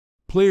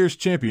Players'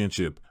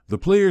 Championship. The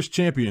Players'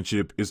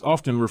 Championship is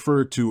often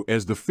referred to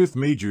as the fifth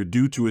major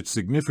due to its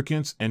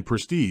significance and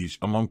prestige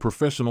among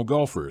professional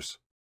golfers.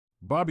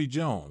 Bobby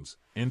Jones,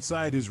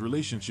 inside his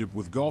relationship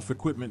with golf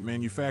equipment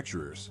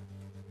manufacturers.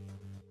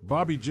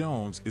 Bobby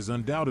Jones is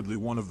undoubtedly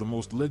one of the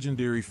most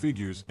legendary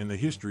figures in the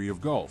history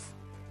of golf.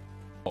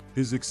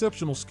 His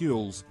exceptional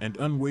skills and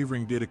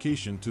unwavering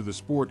dedication to the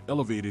sport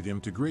elevated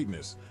him to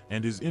greatness,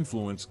 and his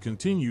influence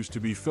continues to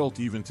be felt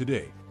even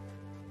today.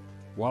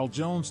 While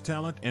Jones'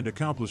 talent and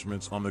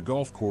accomplishments on the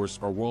golf course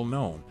are well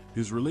known,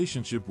 his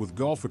relationship with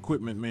golf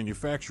equipment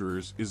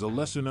manufacturers is a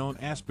lesser-known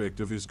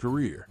aspect of his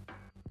career.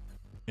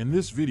 In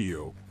this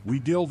video, we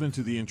delve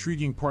into the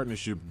intriguing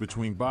partnership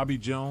between Bobby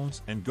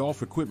Jones and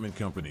golf equipment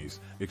companies,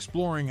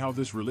 exploring how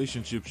this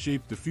relationship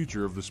shaped the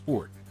future of the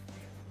sport.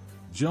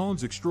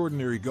 Jones'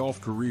 extraordinary golf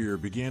career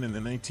began in the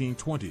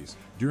 1920s,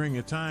 during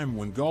a time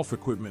when golf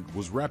equipment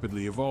was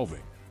rapidly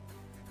evolving.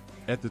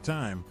 At the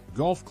time,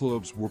 golf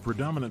clubs were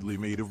predominantly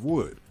made of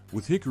wood,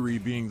 with hickory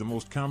being the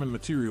most common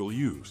material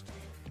used.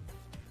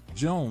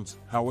 Jones,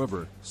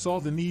 however, saw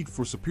the need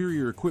for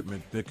superior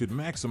equipment that could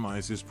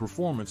maximize his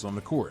performance on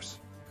the course.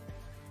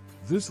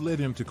 This led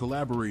him to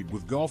collaborate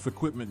with golf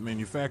equipment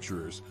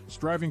manufacturers,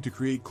 striving to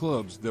create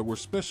clubs that were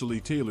specially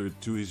tailored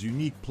to his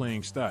unique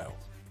playing style.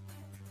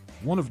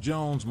 One of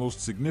Jones'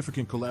 most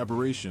significant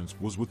collaborations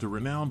was with the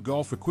renowned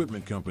golf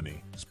equipment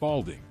company,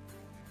 Spalding.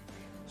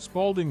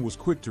 Spalding was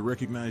quick to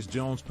recognize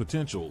Jones'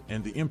 potential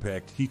and the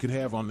impact he could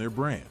have on their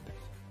brand.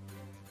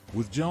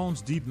 With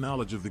Jones' deep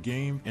knowledge of the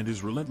game and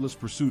his relentless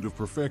pursuit of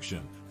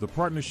perfection, the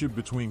partnership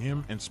between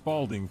him and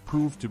Spalding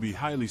proved to be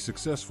highly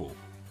successful.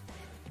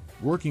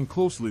 Working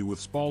closely with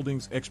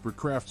Spalding's expert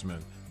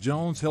craftsmen,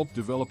 Jones helped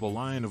develop a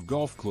line of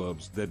golf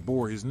clubs that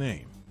bore his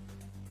name.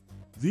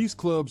 These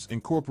clubs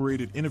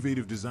incorporated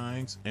innovative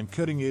designs and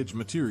cutting-edge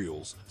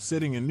materials,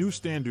 setting a new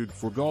standard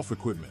for golf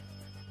equipment.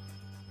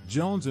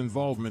 Jones'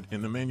 involvement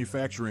in the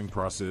manufacturing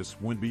process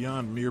went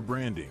beyond mere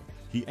branding.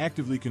 He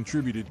actively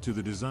contributed to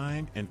the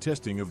design and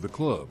testing of the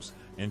clubs,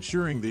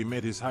 ensuring they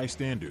met his high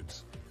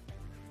standards.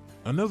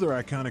 Another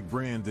iconic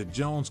brand that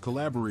Jones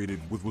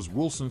collaborated with was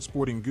Wilson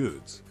Sporting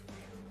Goods.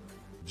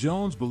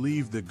 Jones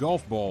believed that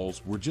golf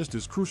balls were just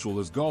as crucial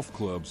as golf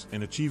clubs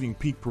in achieving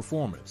peak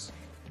performance.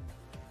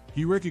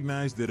 He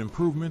recognized that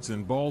improvements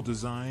in ball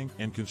design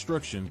and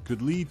construction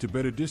could lead to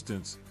better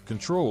distance,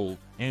 control,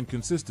 and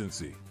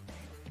consistency.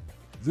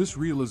 This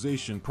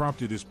realization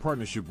prompted his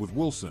partnership with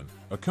Wilson,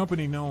 a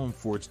company known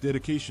for its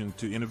dedication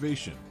to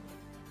innovation.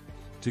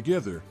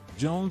 Together,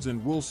 Jones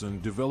and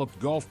Wilson developed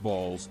golf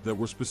balls that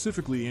were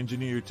specifically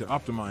engineered to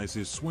optimize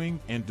his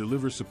swing and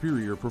deliver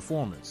superior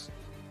performance.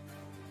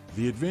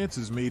 The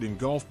advances made in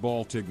golf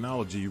ball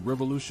technology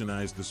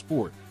revolutionized the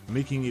sport,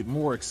 making it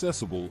more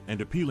accessible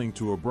and appealing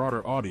to a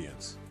broader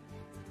audience.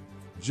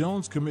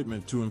 Jones'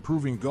 commitment to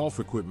improving golf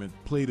equipment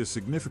played a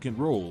significant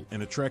role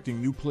in attracting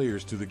new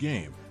players to the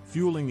game,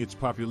 fueling its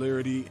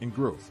popularity and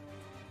growth.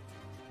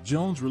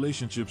 Jones'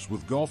 relationships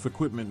with golf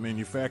equipment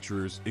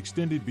manufacturers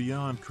extended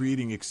beyond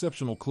creating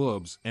exceptional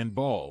clubs and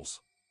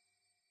balls.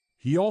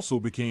 He also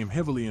became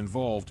heavily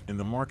involved in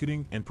the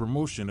marketing and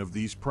promotion of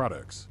these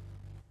products.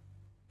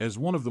 As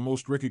one of the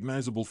most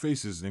recognizable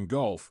faces in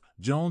golf,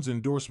 Jones'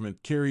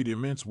 endorsement carried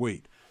immense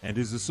weight, and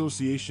his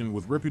association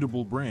with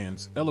reputable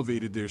brands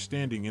elevated their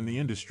standing in the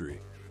industry.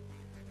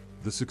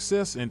 The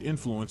success and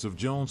influence of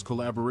Jones'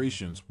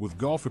 collaborations with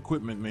golf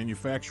equipment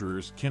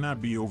manufacturers cannot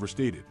be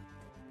overstated.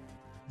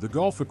 The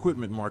golf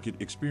equipment market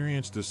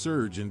experienced a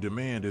surge in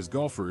demand as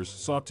golfers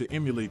sought to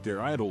emulate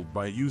their idol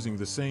by using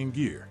the same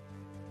gear.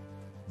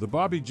 The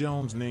Bobby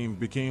Jones name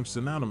became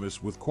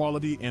synonymous with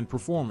quality and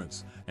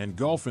performance, and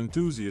golf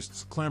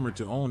enthusiasts clamored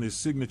to own his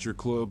signature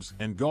clubs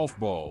and golf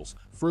balls,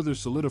 further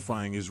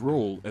solidifying his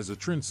role as a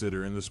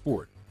trendsetter in the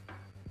sport.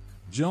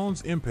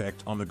 Jones'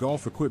 impact on the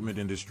golf equipment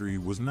industry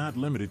was not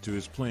limited to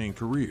his playing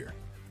career.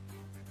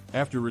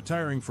 After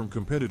retiring from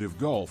competitive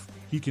golf,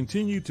 he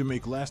continued to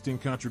make lasting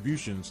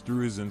contributions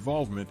through his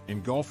involvement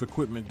in golf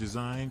equipment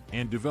design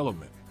and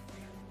development.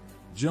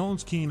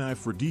 Jones' keen eye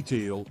for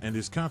detail and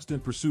his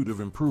constant pursuit of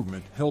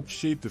improvement helped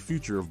shape the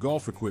future of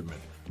golf equipment,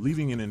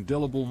 leaving an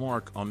indelible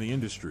mark on the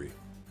industry.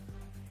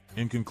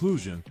 In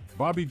conclusion,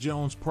 Bobby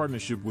Jones'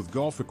 partnership with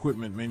golf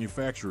equipment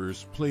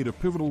manufacturers played a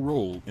pivotal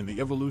role in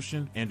the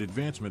evolution and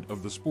advancement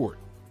of the sport.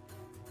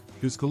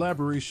 His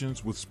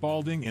collaborations with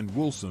Spalding and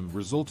Wilson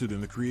resulted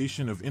in the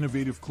creation of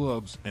innovative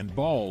clubs and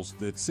balls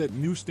that set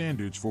new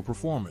standards for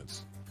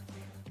performance.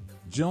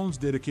 Jones'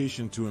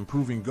 dedication to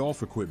improving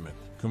golf equipment,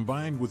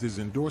 combined with his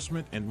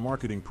endorsement and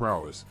marketing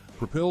prowess,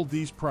 propelled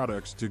these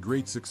products to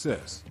great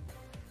success.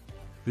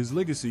 His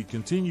legacy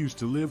continues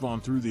to live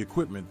on through the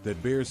equipment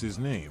that bears his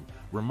name,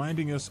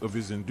 reminding us of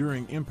his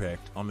enduring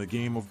impact on the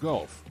game of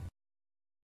golf.